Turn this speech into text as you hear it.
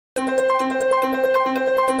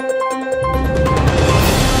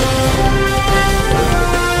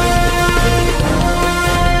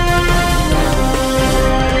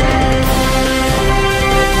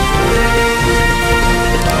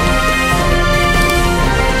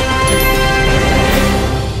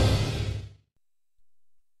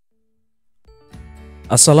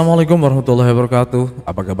Assalamualaikum warahmatullahi wabarakatuh.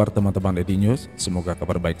 Apa kabar teman-teman Edi News? Semoga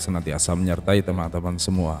kabar baik senantiasa menyertai teman-teman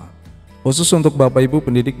semua. Khusus untuk Bapak Ibu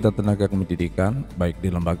pendidik dan tenaga kependidikan, baik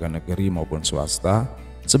di lembaga negeri maupun swasta,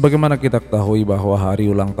 sebagaimana kita ketahui bahwa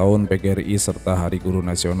hari ulang tahun PGRI serta Hari Guru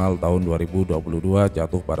Nasional tahun 2022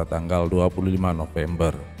 jatuh pada tanggal 25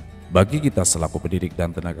 November. Bagi kita selaku pendidik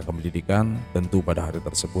dan tenaga kependidikan, tentu pada hari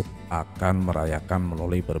tersebut akan merayakan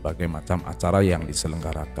melalui berbagai macam acara yang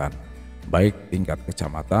diselenggarakan, baik tingkat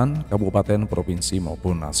kecamatan, kabupaten, provinsi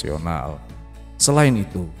maupun nasional. Selain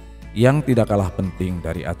itu, yang tidak kalah penting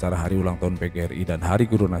dari acara hari ulang tahun PGRI dan Hari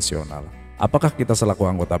Guru Nasional, apakah kita selaku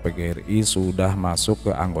anggota PGRI sudah masuk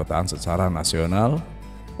ke anggotaan secara nasional?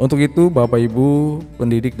 Untuk itu, Bapak Ibu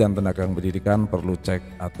pendidik dan tenaga pendidikan perlu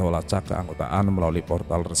cek atau lacak keanggotaan melalui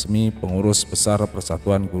portal resmi Pengurus Besar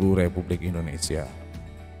Persatuan Guru Republik Indonesia.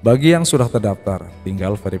 Bagi yang sudah terdaftar,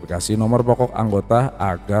 tinggal verifikasi nomor pokok anggota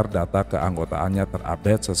agar data keanggotaannya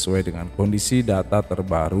terupdate sesuai dengan kondisi data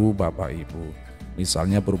terbaru Bapak Ibu.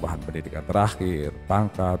 Misalnya perubahan pendidikan terakhir,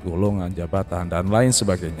 pangkat, golongan, jabatan, dan lain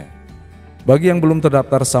sebagainya. Bagi yang belum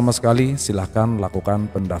terdaftar sama sekali, silakan lakukan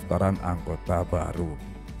pendaftaran anggota baru.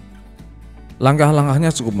 Langkah-langkahnya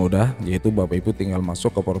cukup mudah, yaitu Bapak Ibu tinggal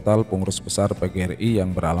masuk ke portal Pengurus Besar PGRI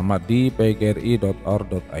yang beralamat di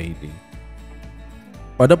pgri.or.id.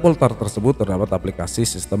 Pada portal tersebut terdapat aplikasi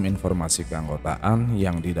Sistem Informasi Kenggotaan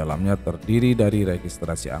yang di dalamnya terdiri dari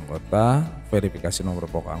registrasi anggota, verifikasi nomor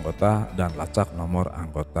pokok anggota, dan lacak nomor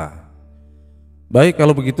anggota. Baik,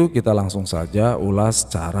 kalau begitu kita langsung saja ulas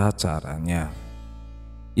cara-caranya.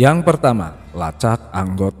 Yang pertama, lacak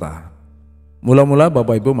anggota. Mula-mula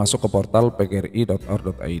Bapak Ibu masuk ke portal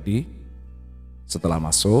pgri.or.id. Setelah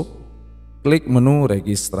masuk, klik menu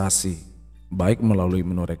registrasi, baik melalui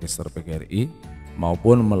menu register PGRI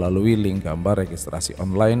maupun melalui link gambar registrasi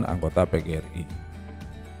online anggota PGRI.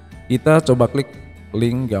 Kita coba klik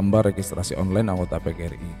link gambar registrasi online anggota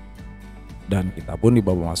PGRI. Dan kita pun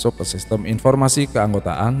dibawa masuk ke Sistem Informasi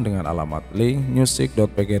Kenggotaan dengan alamat link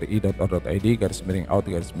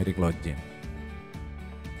music.pgri.or.id/out/login.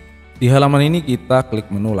 Di halaman ini kita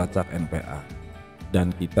klik menu Lacak NPA.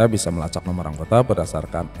 Dan kita bisa melacak nomor anggota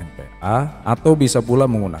berdasarkan NPA atau bisa pula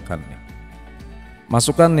menggunakannya.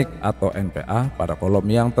 Masukkan NIK atau NPA pada kolom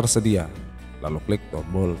yang tersedia, lalu klik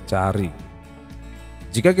tombol cari.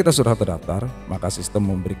 Jika kita sudah terdaftar, maka sistem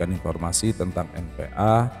memberikan informasi tentang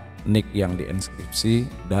NPA, NIK yang diinskripsi,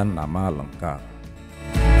 dan nama lengkap.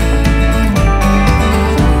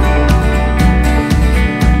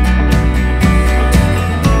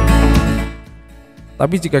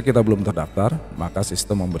 Tapi jika kita belum terdaftar, maka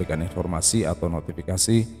sistem memberikan informasi atau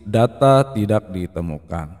notifikasi data tidak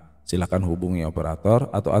ditemukan. Silakan hubungi operator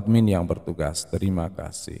atau admin yang bertugas. Terima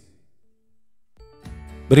kasih.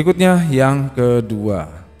 Berikutnya yang kedua,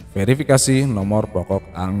 verifikasi nomor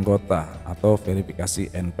pokok anggota atau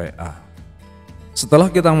verifikasi NPA. Setelah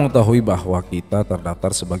kita mengetahui bahwa kita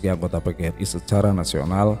terdaftar sebagai anggota PGRI secara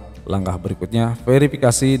nasional, langkah berikutnya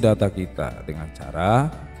verifikasi data kita dengan cara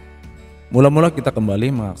mula-mula kita kembali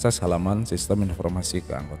mengakses halaman Sistem Informasi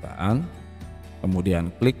Keanggotaan. Kemudian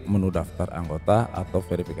klik menu daftar anggota atau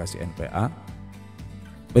verifikasi NPA.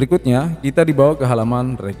 Berikutnya kita dibawa ke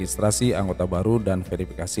halaman registrasi anggota baru dan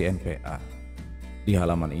verifikasi NPA. Di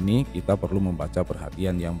halaman ini kita perlu membaca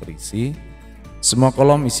perhatian yang berisi semua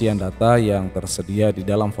kolom isian data yang tersedia di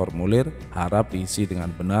dalam formulir harap diisi dengan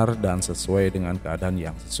benar dan sesuai dengan keadaan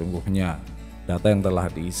yang sesungguhnya. Data yang telah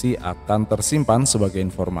diisi akan tersimpan sebagai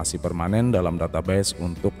informasi permanen dalam database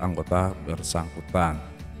untuk anggota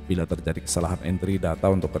bersangkutan. Bila terjadi kesalahan entry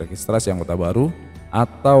data untuk registrasi anggota baru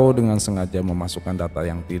atau dengan sengaja memasukkan data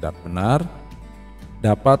yang tidak benar,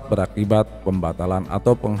 dapat berakibat pembatalan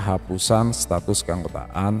atau penghapusan status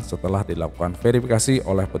keanggotaan setelah dilakukan verifikasi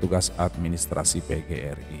oleh petugas administrasi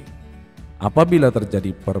PGRI. Apabila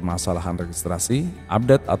terjadi permasalahan registrasi,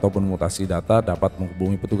 update ataupun mutasi data dapat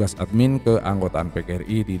menghubungi petugas admin keanggotaan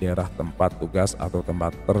PGRI di daerah tempat tugas atau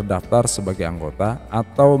tempat terdaftar sebagai anggota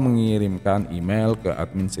atau mengirimkan email ke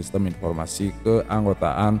admin Sistem Informasi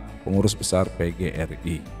Keanggotaan Pengurus Besar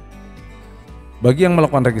PGRI. Bagi yang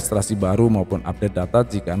melakukan registrasi baru maupun update data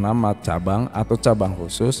jika nama cabang atau cabang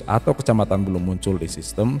khusus atau kecamatan belum muncul di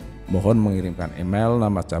sistem, mohon mengirimkan email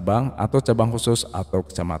nama cabang atau cabang khusus atau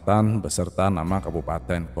kecamatan beserta nama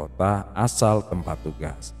kabupaten, kota, asal tempat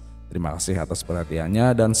tugas. Terima kasih atas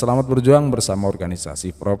perhatiannya dan selamat berjuang bersama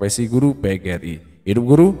organisasi profesi guru PGRI. Hidup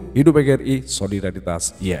guru, hidup PGRI,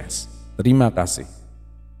 solidaritas, yes. Terima kasih.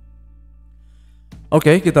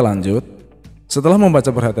 Oke, kita lanjut. Setelah membaca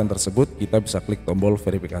perhatian tersebut, kita bisa klik tombol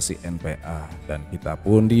verifikasi NPA dan kita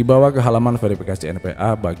pun dibawa ke halaman verifikasi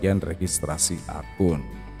NPA bagian registrasi akun.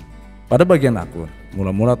 Pada bagian akun,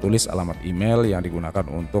 mula-mula tulis alamat email yang digunakan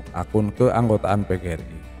untuk akun keanggotaan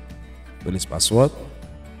PGRI. Tulis password,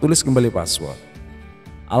 tulis kembali password.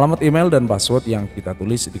 Alamat email dan password yang kita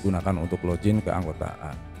tulis digunakan untuk login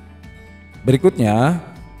keanggotaan. Berikutnya,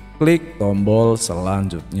 klik tombol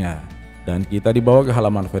selanjutnya dan kita dibawa ke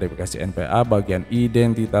halaman verifikasi NPA bagian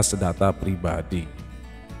identitas data pribadi.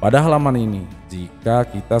 Pada halaman ini, jika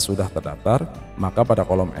kita sudah terdaftar, maka pada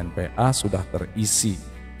kolom NPA sudah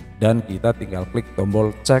terisi dan kita tinggal klik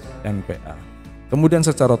tombol cek NPA. Kemudian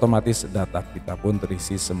secara otomatis data kita pun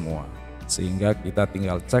terisi semua, sehingga kita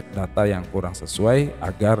tinggal cek data yang kurang sesuai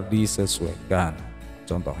agar disesuaikan.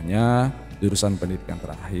 Contohnya, jurusan pendidikan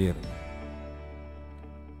terakhir.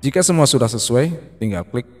 Jika semua sudah sesuai, tinggal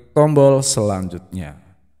klik tombol selanjutnya.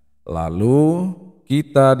 Lalu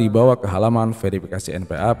kita dibawa ke halaman verifikasi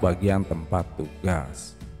NPA bagian tempat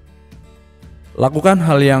tugas. Lakukan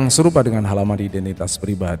hal yang serupa dengan halaman identitas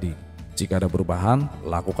pribadi. Jika ada perubahan,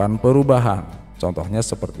 lakukan perubahan. Contohnya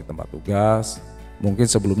seperti tempat tugas, mungkin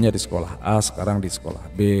sebelumnya di sekolah A, sekarang di sekolah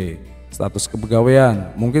B. Status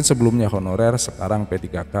kepegawaian, mungkin sebelumnya honorer, sekarang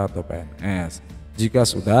P3K atau PNS. Jika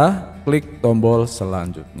sudah, klik tombol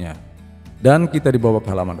selanjutnya. Dan kita dibawa ke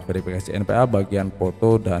halaman verifikasi NPA bagian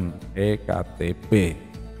foto dan EKTP.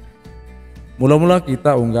 Mula-mula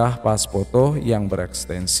kita unggah pas foto yang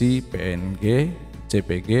berekstensi PNG,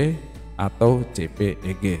 JPG, atau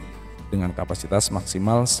JPEG dengan kapasitas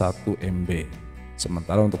maksimal 1 MB.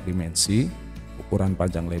 Sementara untuk dimensi, ukuran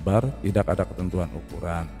panjang lebar tidak ada ketentuan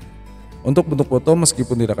ukuran. Untuk bentuk foto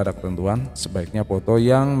meskipun tidak ada ketentuan, sebaiknya foto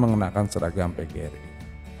yang mengenakan seragam PGRI.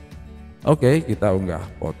 Oke, kita unggah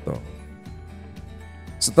foto.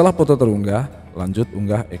 Setelah foto terunggah, lanjut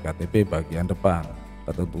unggah EKTP bagian depan.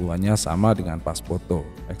 Ketentuannya sama dengan pas foto,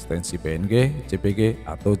 ekstensi PNG, JPG,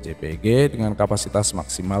 atau JPG dengan kapasitas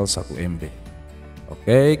maksimal 1 MB.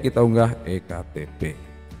 Oke, kita unggah EKTP.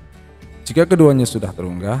 Jika keduanya sudah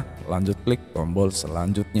terunggah, lanjut klik tombol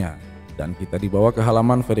selanjutnya dan kita dibawa ke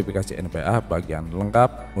halaman verifikasi NPA bagian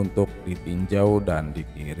lengkap untuk ditinjau dan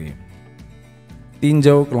dikirim.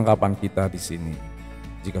 Tinjau kelengkapan kita di sini.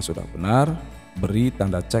 Jika sudah benar, beri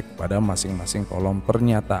tanda cek pada masing-masing kolom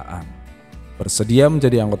pernyataan. Bersedia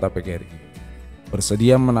menjadi anggota PGRI,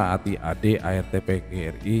 bersedia menaati AD ART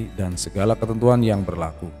PGRI dan segala ketentuan yang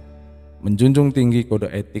berlaku, menjunjung tinggi kode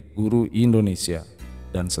etik guru Indonesia,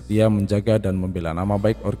 dan setia menjaga dan membela nama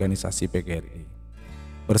baik organisasi PGRI.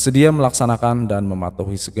 Bersedia melaksanakan dan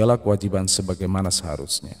mematuhi segala kewajiban sebagaimana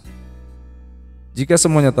seharusnya. Jika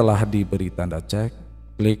semuanya telah diberi tanda cek,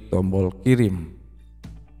 klik tombol kirim.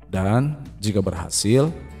 Dan jika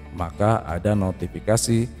berhasil, maka ada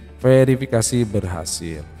notifikasi verifikasi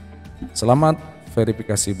berhasil. Selamat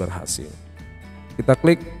verifikasi berhasil. Kita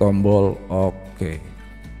klik tombol OK.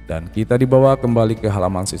 Dan kita dibawa kembali ke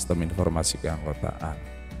halaman Sistem Informasi Kenggotaan.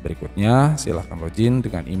 Berikutnya, silakan login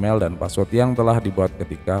dengan email dan password yang telah dibuat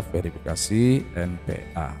ketika verifikasi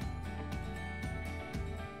NPA.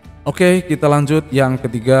 Oke, kita lanjut yang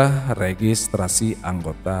ketiga, registrasi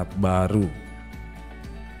anggota baru.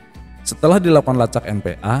 Setelah dilakukan lacak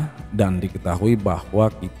NPA dan diketahui bahwa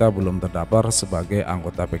kita belum terdaftar sebagai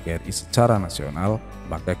anggota PGRI secara nasional,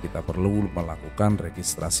 maka kita perlu melakukan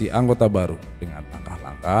registrasi anggota baru dengan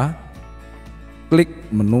langkah-langkah. Klik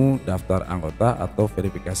menu daftar anggota atau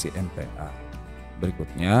verifikasi NPA.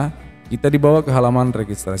 Berikutnya, kita dibawa ke halaman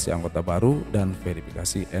registrasi anggota baru dan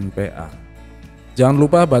verifikasi NPA. Jangan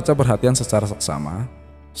lupa baca perhatian secara seksama.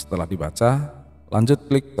 Setelah dibaca,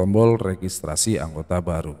 lanjut klik tombol registrasi anggota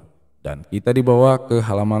baru. Dan kita dibawa ke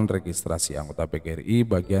halaman registrasi anggota PGRI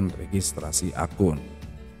bagian registrasi akun.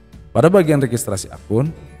 Pada bagian registrasi akun,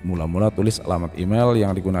 mula-mula tulis alamat email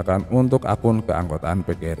yang digunakan untuk akun keanggotaan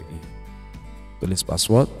PGRI. Tulis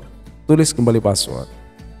password, tulis kembali password.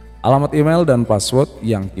 Alamat email dan password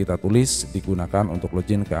yang kita tulis digunakan untuk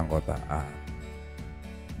login keanggotaan.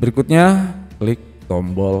 Berikutnya, klik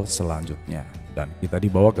tombol selanjutnya. Dan kita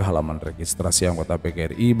dibawa ke halaman registrasi anggota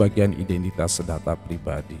PGRI bagian identitas data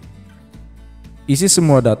pribadi. Isi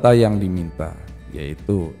semua data yang diminta,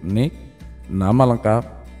 yaitu NIK, nama lengkap,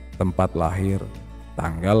 tempat lahir,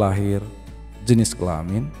 tanggal lahir, jenis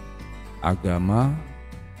kelamin, agama,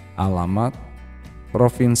 alamat,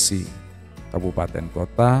 provinsi, kabupaten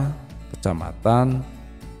kota, kecamatan,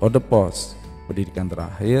 kode pos, pendidikan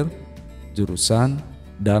terakhir, jurusan,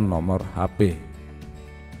 dan nomor HP.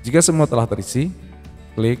 Jika semua telah terisi,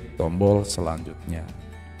 klik tombol selanjutnya.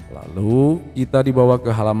 Lalu kita dibawa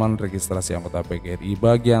ke halaman registrasi anggota PGRI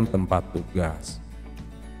bagian tempat tugas.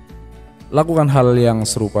 Lakukan hal yang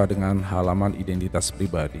serupa dengan halaman identitas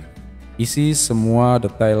pribadi. Isi semua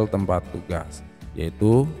detail tempat tugas,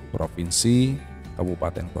 yaitu provinsi,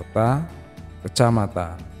 kabupaten kota,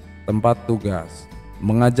 kecamatan, tempat tugas,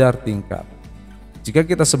 mengajar tingkat. Jika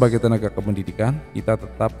kita sebagai tenaga kependidikan, kita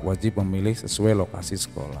tetap wajib memilih sesuai lokasi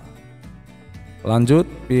sekolah. Lanjut,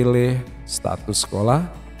 pilih status sekolah,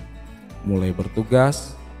 mulai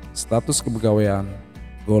bertugas, status kepegawaian,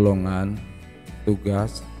 golongan,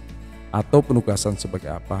 tugas, atau penugasan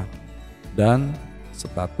sebagai apa, dan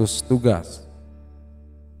status tugas.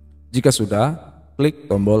 Jika sudah, klik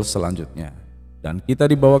tombol selanjutnya dan kita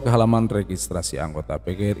dibawa ke halaman registrasi anggota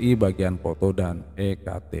PGRI bagian foto dan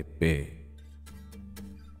EKTP.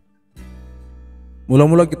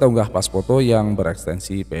 Mula-mula kita unggah pas foto yang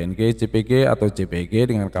berekstensi PNG, JPG atau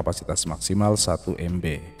JPG dengan kapasitas maksimal 1 MB.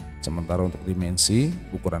 Sementara untuk dimensi,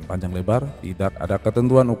 ukuran panjang lebar tidak ada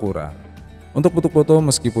ketentuan ukuran. Untuk bentuk foto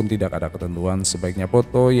meskipun tidak ada ketentuan, sebaiknya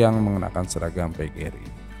foto yang mengenakan seragam PGRI.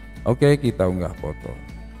 Oke, kita unggah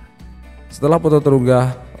foto. Setelah foto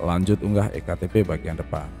terunggah, lanjut unggah EKTP bagian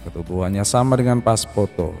depan. Ketentuannya sama dengan pas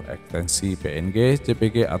foto, ekstensi PNG,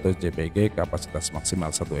 JPG atau JPG kapasitas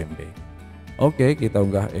maksimal 1 MB. Oke, kita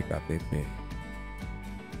unggah EKTP.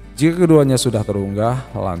 Jika keduanya sudah terunggah,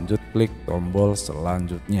 lanjut klik tombol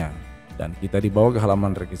selanjutnya dan kita dibawa ke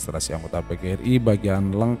halaman registrasi anggota PGRI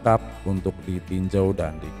bagian lengkap untuk ditinjau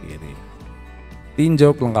dan dikirim.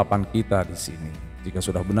 Tinjau kelengkapan kita di sini. Jika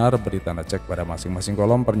sudah benar, beri tanda cek pada masing-masing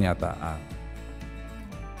kolom pernyataan.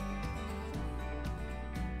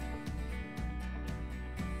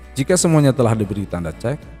 Jika semuanya telah diberi tanda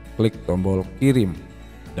cek, klik tombol kirim.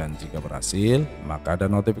 Dan jika berhasil, maka ada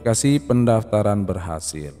notifikasi pendaftaran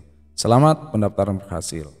berhasil. Selamat pendaftaran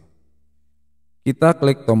berhasil. Kita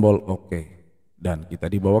klik tombol OK dan kita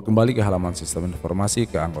dibawa kembali ke halaman Sistem Informasi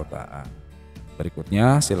Keanggotaan.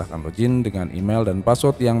 Berikutnya, silakan login dengan email dan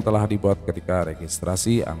password yang telah dibuat ketika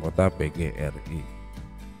registrasi anggota PGRI.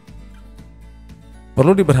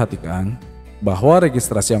 Perlu diperhatikan bahwa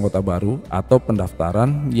registrasi anggota baru atau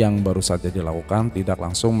pendaftaran yang baru saja dilakukan tidak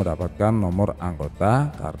langsung mendapatkan nomor anggota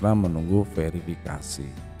karena menunggu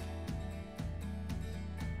verifikasi.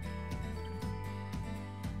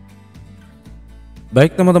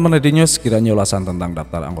 Baik teman-teman News, kiranya ulasan tentang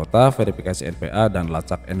daftar anggota, verifikasi NPA, dan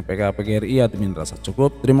lacak NPK PGRI admin rasa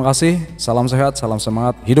cukup. Terima kasih, salam sehat, salam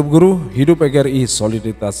semangat, hidup guru, hidup PGRI,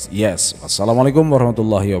 soliditas, yes. Wassalamualaikum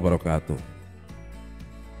warahmatullahi wabarakatuh.